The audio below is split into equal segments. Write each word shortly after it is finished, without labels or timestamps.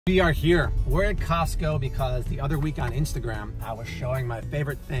We are here. We're at Costco because the other week on Instagram, I was showing my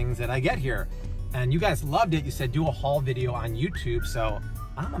favorite things that I get here. And you guys loved it. You said do a haul video on YouTube. So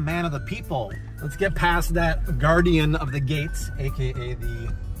I'm a man of the people. Let's get past that guardian of the gates, AKA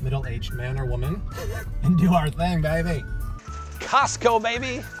the middle-aged man or woman, and do our thing, baby. Costco,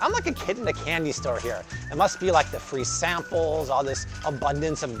 baby. I'm like a kid in a candy store here. It must be like the free samples, all this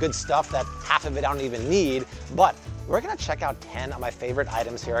abundance of good stuff that half of it I don't even need. But we're gonna check out 10 of my favorite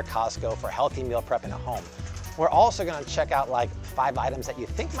items here at Costco for healthy meal prepping at home. We're also gonna check out like 5 items that you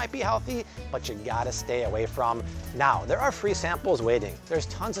think might be healthy, but you gotta stay away from. Now, there are free samples waiting. There's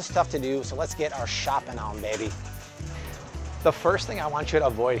tons of stuff to do, so let's get our shopping on, baby. The first thing I want you to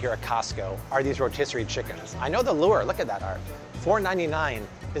avoid here at Costco are these rotisserie chickens. I know the lure, look at that, Art. $4.99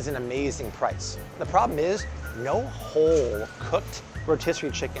 is an amazing price. The problem is, no whole cooked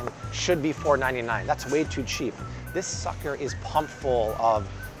rotisserie chicken should be $4.99. That's way too cheap. This sucker is pumped full of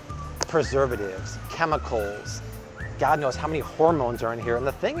preservatives, chemicals, God knows how many hormones are in here. And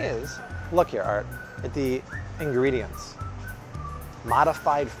the thing is, look here, Art, at the ingredients.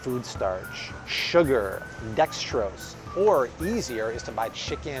 Modified food starch, sugar, dextrose, or easier is to buy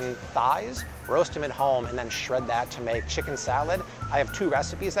chicken thighs, roast them at home, and then shred that to make chicken salad. I have 2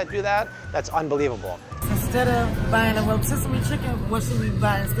 recipes that do that. That's unbelievable. Instead of buying a rotisserie chicken, what should we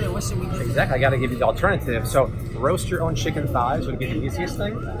buy instead? What should we do? Exactly, I gotta give you the alternative. So roast your own chicken thighs would be the easiest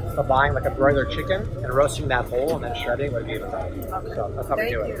thing. But buying like a broiler chicken and roasting that whole and then shredding would be the best. Okay. So that's how we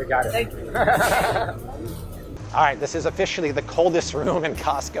do it. We got it. Thank you. All right, this is officially the coldest room in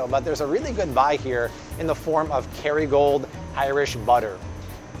Costco, but there's a really good buy here in the form of Kerrygold Irish butter.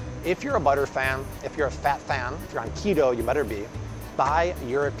 If you're a butter fan, if you're a fat fan, if you're on keto, you better be, buy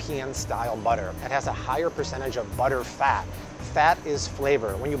European style butter. It has a higher percentage of butter fat. Fat is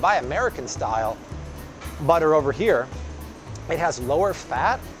flavor. When you buy American style butter over here, it has lower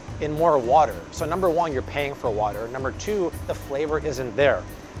fat and more water. So number 1, you're paying for water. Number 2, the flavor isn't there.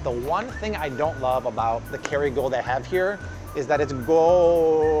 The one thing I don't love about the Kerrygold I have here is that it's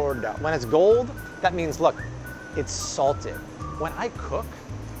gold. When it's gold, that means, look, it's salted. When I cook,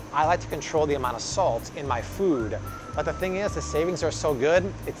 I like to control the amount of salt in my food. But the thing is, the savings are so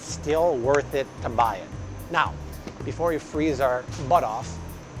good, it's still worth it to buy it. Now, before we freeze our butt off,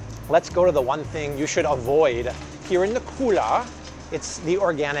 let's go to the one thing you should avoid here in the cooler. It's the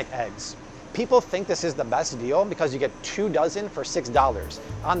organic eggs. People think this is the best deal because you get 2 dozen for $6.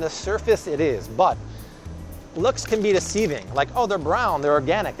 On the surface it is, but looks can be deceiving. Like, oh, they're brown, they're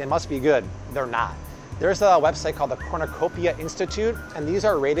organic, they must be good. They're not. There's a website called the Cornucopia Institute, and these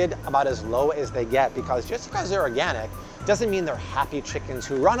are rated about as low as they get because just because they're organic doesn't mean they're happy chickens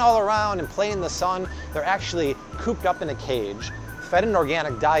who run all around and play in the sun. They're actually cooped up in a cage, fed an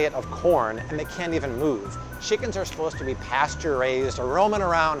organic diet of corn, and they can't even move. Chickens are supposed to be pasture raised or roaming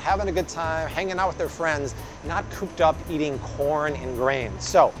around, having a good time, hanging out with their friends, not cooped up eating corn and grains.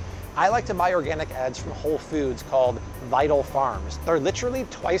 So I like to buy organic eggs from Whole Foods called Vital Farms. They're literally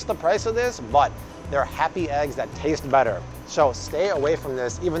twice the price of this, but they're happy eggs that taste better. So stay away from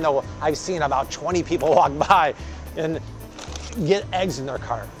this, even though I've seen about 20 people walk by and get eggs in their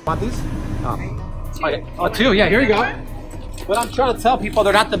cart. Want these? Oh. Okay. Oh, 2, yeah, here you go. But I'm trying to tell people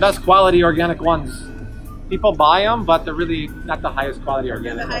they're not the best quality organic ones. People buy them, but they're really not the highest quality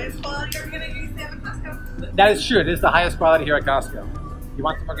organic. The highest quality organic you have at Costco? That is true. It is the highest quality here at Costco. You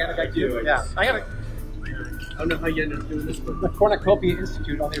want some organic eggs too? Yeah. I don't know how you ended up doing this, but the Cornucopia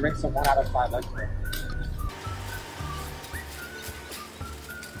Institute only ranks them 1 out of 5 eggs.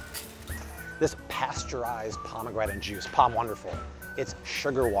 This pasteurized pomegranate juice, Palm Wonderful, it's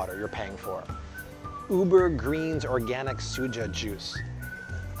sugar water you're paying for. Uber Greens Organic Suja Juice.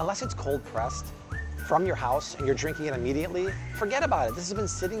 Unless it's cold pressed from your house and you're drinking it immediately, forget about it. This has been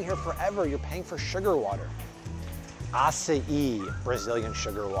sitting here forever. You're paying for sugar water. Acai, Brazilian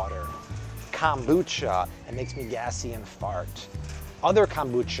sugar water. Kombucha, it makes me gassy and fart. Other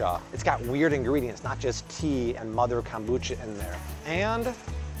kombucha, it's got weird ingredients, not just tea and mother kombucha in there. And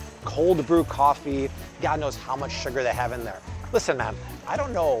cold brew coffee, God knows how much sugar they have in there. Listen, man, I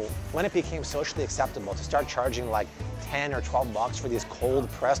don't know when it became socially acceptable to start charging like 10 or 12 bucks for these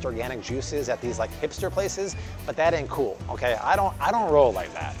cold pressed organic juices at these like hipster places, but that ain't cool, okay? I don't roll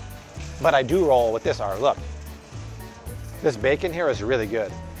like that. But I do roll with this art. Look, this bacon here is really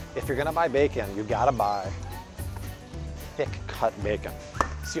good. If you're gonna buy bacon, you gotta buy thick cut bacon.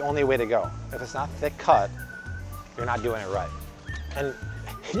 It's the only way to go. If it's not thick cut, you're not doing it right. And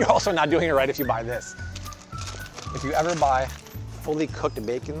you're also not doing it right if you buy this. If you ever buy fully cooked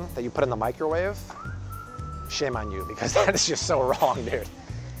bacon that you put in the microwave, shame on you, because that is just so wrong, dude.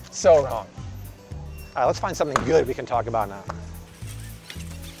 So wrong. All right, let's find something good we can talk about now.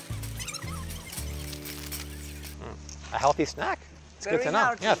 a healthy snack. It's good to know.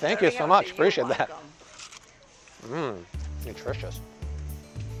 Healthy, Yeah, thank you so much. You're Appreciate that. welcome. Nutritious.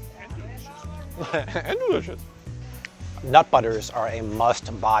 And delicious. Nut butters are a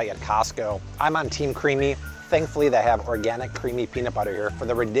must-buy at Costco. I'm on Team Creamy. Thankfully, they have organic creamy peanut butter here for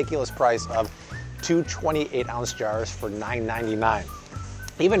the ridiculous price of 2 28-ounce jars for $9.99.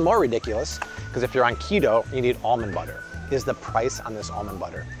 Even more ridiculous, because if you're on keto, you need almond butter, is the price on this almond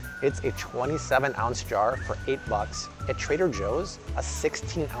butter. It's a 27-ounce jar for $8. At Trader Joe's, a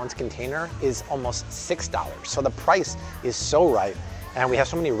 16-ounce container is almost $6. So the price is so right, and we have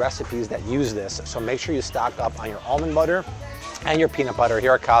so many recipes that use this, so make sure you stock up on your almond butter and your peanut butter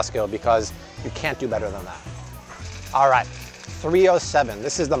here at Costco, because you can't do better than that. All right, 307.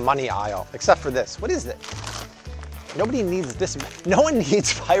 This is the money aisle, except for this. What is it? Nobody needs this. No one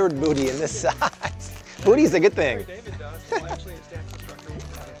needs fired booty in this size. Booty's a good thing. David does. Well, actually, it stands for structural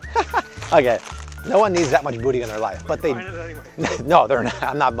integrity. Okay, no one needs that much booty in their life, but they, Buying it anyway. no, they're not,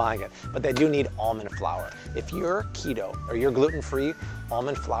 I'm not buying it, but they do need almond flour. If you're keto or you're gluten-free,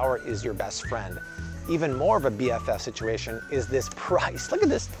 almond flour is your best friend. Even more of a BFF situation is this price. Look at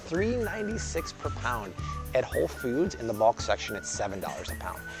this, $3.96 per pound. At Whole Foods in the bulk section, it's $7 a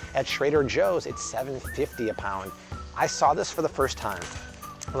pound. At Trader Joe's, it's $7.50 a pound. I saw this for the first time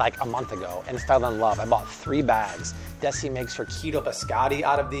like a month ago and fell in love. I bought 3 bags. Desi makes her keto biscotti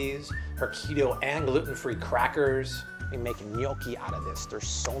out of these, her keto and gluten-free crackers. We make gnocchi out of this. There's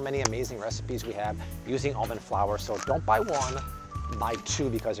so many amazing recipes we have using almond flour, so don't buy 1, buy 2,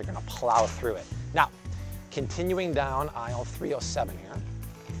 because you're gonna plow through it. Now, continuing down aisle 307 here,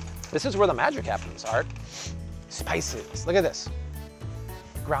 this is where the magic happens, Art. Spices, look at this.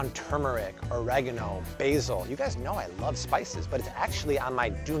 Ground turmeric, oregano, basil. You guys know I love spices, but it's actually on my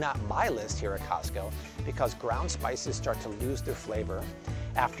do not buy list here at Costco, because ground spices start to lose their flavor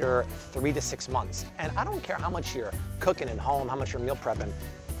after 3 to 6 months. And I don't care how much you're cooking at home, how much you're meal prepping.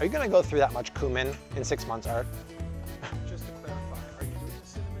 Are you gonna go through that much cumin in 6 months, Art? Just to clarify, are you doing the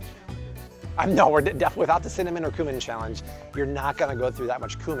cinnamon challenge? No, we're definitely without the cinnamon or cumin challenge. You're not gonna go through that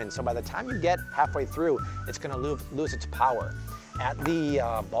much cumin. So by the time you get halfway through, it's gonna lose its power. At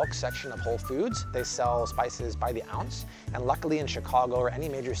the bulk section of Whole Foods, they sell spices by the ounce. And luckily in Chicago or any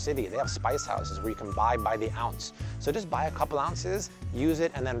major city, they have spice houses where you can buy by the ounce. So just buy a couple ounces, use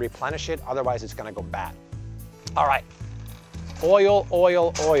it, and then replenish it. Otherwise, it's gonna go bad. All right, oil,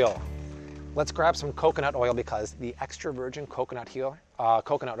 oil, oil. Let's grab some coconut oil, because the extra virgin coconut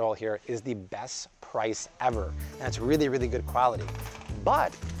oil here is the best price ever. And it's really, really good quality.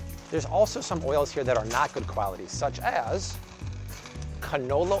 But there's also some oils here that are not good quality, such as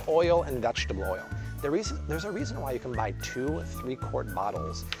canola oil and vegetable oil. There's a reason why you can buy 2 3-quart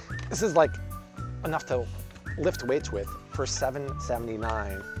bottles. This is like enough to lift weights with for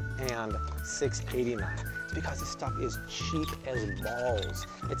 $7.79 and $6.89. It's because this stuff is cheap as balls.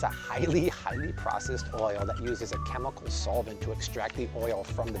 It's a highly, highly processed oil that uses a chemical solvent to extract the oil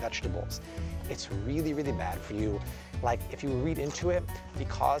from the vegetables. It's really, really bad for you. Like, if you read into it,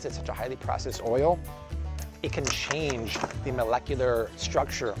 because it's such a highly processed oil, it can change the molecular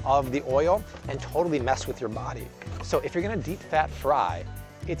structure of the oil and totally mess with your body. So if you're gonna deep fat fry,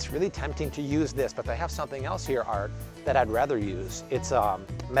 it's really tempting to use this, but they have something else here, Art, that I'd rather use. It's a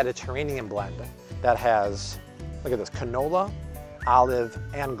Mediterranean blend that has, look at this, canola, olive,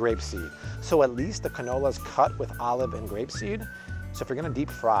 and grapeseed. So at least the canola is cut with olive and grapeseed. So if you're gonna deep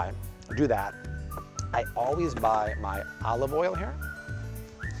fry, do that. I always buy my olive oil here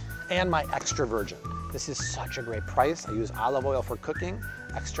and my extra virgin. This is such a great price. I use olive oil for cooking,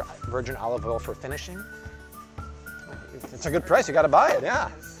 extra virgin olive oil for finishing. It's a good price, you gotta buy it, yeah.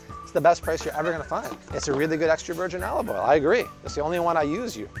 It's the best price you're ever gonna find. It's a really good extra virgin olive oil, I agree. It's the only one I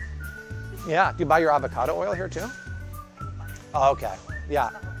use. Yeah, do you buy your avocado oil here too? Oh, okay, yeah,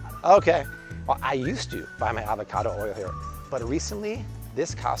 okay. Well, I used to buy my avocado oil here, but recently,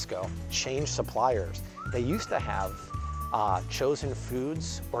 this Costco changed suppliers. They used to have Chosen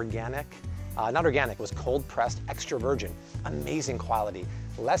Foods organic, not organic, it was cold pressed extra virgin. Amazing quality,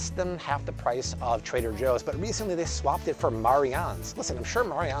 less than half the price of Trader Joe's, but recently they swapped it for Marianne's. Listen, I'm sure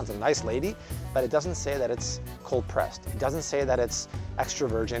Marianne's a nice lady, but it doesn't say that it's cold pressed. It doesn't say that it's extra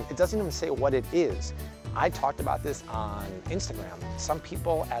virgin. It doesn't even say what it is. I talked about this on Instagram. Some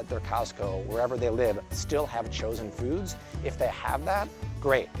people at their Costco, wherever they live, still have Chosen Foods. If they have that,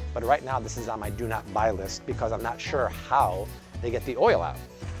 great. But right now, this is on my do not buy list because I'm not sure how they get the oil out.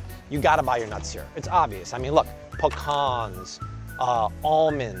 You gotta buy your nuts here. It's obvious. I mean, look, pecans,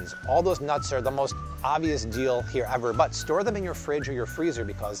 almonds, all those nuts are the most obvious deal here ever, but store them in your fridge or your freezer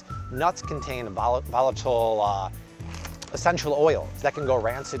because nuts contain volatile essential oils that can go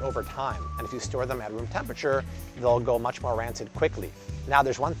rancid over time. And if you store them at room temperature, they'll go much more rancid quickly. Now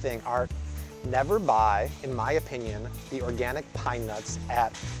there's one thing, Art, never buy, in my opinion, the organic pine nuts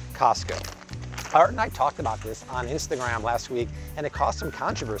at Costco. Art and I talked about this on Instagram last week, and it caused some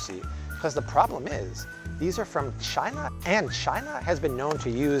controversy because the problem is these are from China, and China has been known to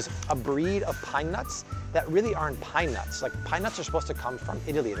use a breed of pine nuts that really aren't pine nuts. Like, pine nuts are supposed to come from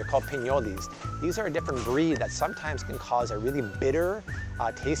Italy. They're called pignolis. These are a different breed that sometimes can cause a really bitter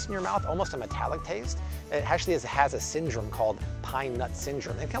taste in your mouth, almost a metallic taste. It actually has a syndrome called pine nut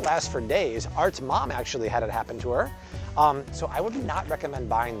syndrome. It can last for days. Art's mom actually had it happen to her. So I would not recommend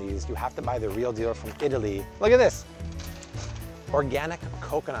buying these. You have to buy the real deal from Italy. Look at this, organic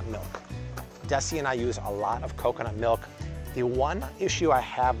coconut milk. Desi and I use a lot of coconut milk. The one issue I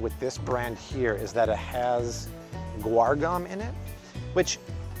have with this brand here is that it has guar gum in it, which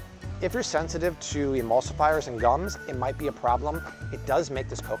if you're sensitive to emulsifiers and gums, it might be a problem. It does make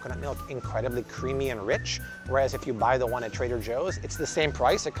this coconut milk incredibly creamy and rich, whereas if you buy the one at Trader Joe's, it's the same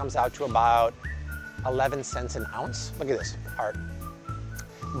price. It comes out to about 11 cents an ounce. Look at this, Art.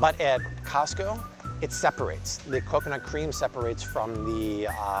 But at Costco, it separates. The coconut cream separates from the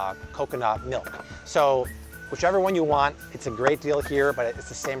coconut milk. So whichever one you want, it's a great deal here, but it's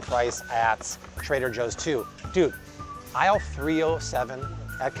the same price at Trader Joe's too. Dude, aisle 307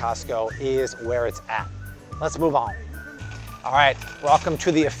 at Costco is where it's at. Let's move on. All right, welcome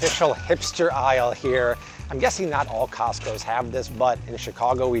to the official hipster aisle here. I'm guessing not all Costco's have this, but in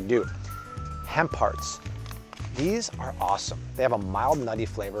Chicago we do. Hemp hearts. These are awesome. They have a mild nutty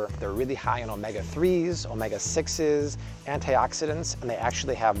flavor. They're really high in omega-3s, omega-6s, antioxidants, and they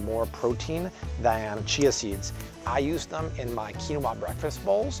actually have more protein than chia seeds. I use them in my quinoa breakfast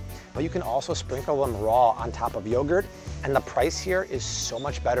bowls, but you can also sprinkle them raw on top of yogurt, and the price here is so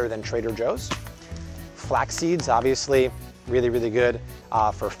much better than Trader Joe's. Flax seeds, obviously, really, really good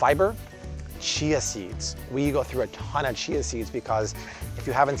for fiber. Chia seeds. We go through a ton of chia seeds because if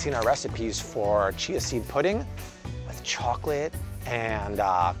you haven't seen our recipes for chia seed pudding with chocolate and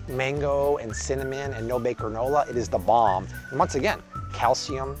mango and cinnamon and no-bake granola, it is the bomb. And once again,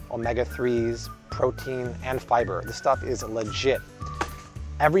 calcium, omega-3s, protein, and fiber. This stuff is legit.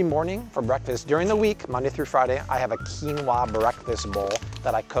 Every morning for breakfast during the week, Monday through Friday, I have a quinoa breakfast bowl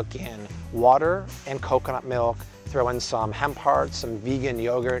that I cook in water and coconut milk, throw in some hemp hearts, some vegan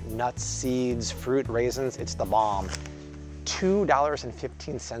yogurt, nuts, seeds, fruit, raisins. It's the bomb.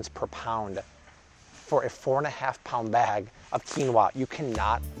 $2.15 per pound for a 4.5 pound bag of quinoa. You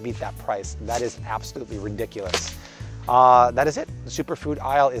cannot beat that price. That is absolutely ridiculous. That is it. The superfood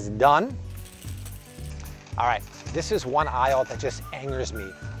aisle is done. All right, this is one aisle that just angers me.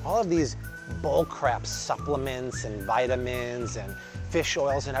 All of these bullcrap supplements and vitamins and fish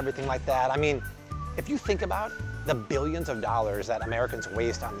oils and everything like that. I mean, if you think about the billions of dollars that Americans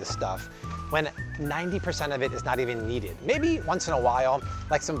waste on this stuff, when 90% of it is not even needed. Maybe once in a while,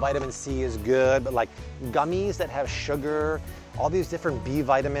 like some vitamin C is good, but like gummies that have sugar, all these different B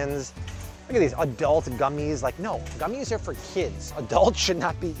vitamins. Look at these adult gummies. Like, no, gummies are for kids. Adults should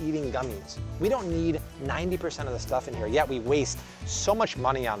not be eating gummies. We don't need 90% of the stuff in here, yet we waste so much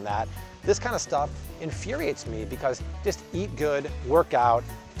money on that. This kind of stuff infuriates me because just eat good, work out,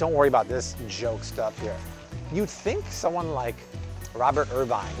 don't worry about this joke stuff here. You'd think someone like Robert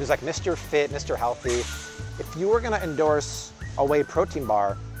Irvine, who's like Mr. Fit, Mr. Healthy, if you were gonna endorse a whey protein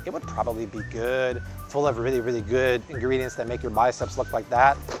bar, it would probably be good, full of really, really good ingredients that make your biceps look like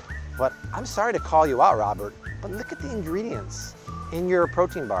that. But I'm sorry to call you out, Robert, but look at the ingredients in your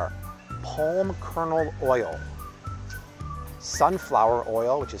protein bar. Palm kernel oil, sunflower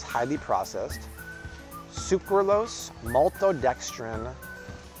oil, which is highly processed, sucralose, maltodextrin,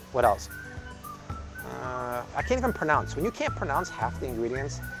 what else? I can't even pronounce. When you can't pronounce half the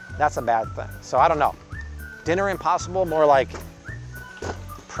ingredients, that's a bad thing. So I don't know. Dinner impossible, more like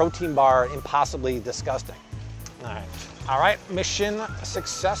protein bar impossibly disgusting. All right, mission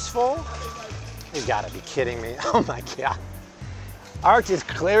successful. You gotta be kidding me. Oh my God. Art is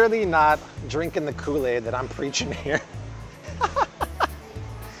clearly not drinking the Kool-Aid that I'm preaching here.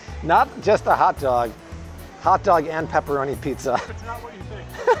 Not just a hot dog and pepperoni pizza. It's not what you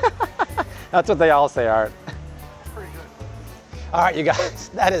think. That's what they all say, Art. Pretty good. All right, you guys,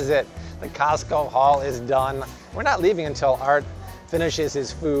 that is it. The Costco haul is done. We're not leaving until Art finishes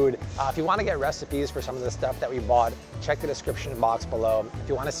his food. If you want to get recipes for some of the stuff that we bought, check the description box below. If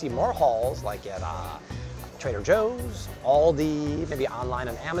you want to see more hauls, like at Trader Joe's, Aldi, maybe online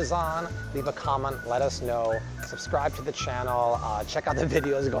on Amazon, leave a comment, let us know. Subscribe to the channel, check out the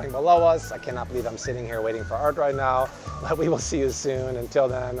videos going below us. I cannot believe I'm sitting here waiting for Art right now, but we will see you soon. Until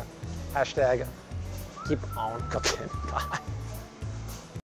then, hashtag Keep on cooking. Bye.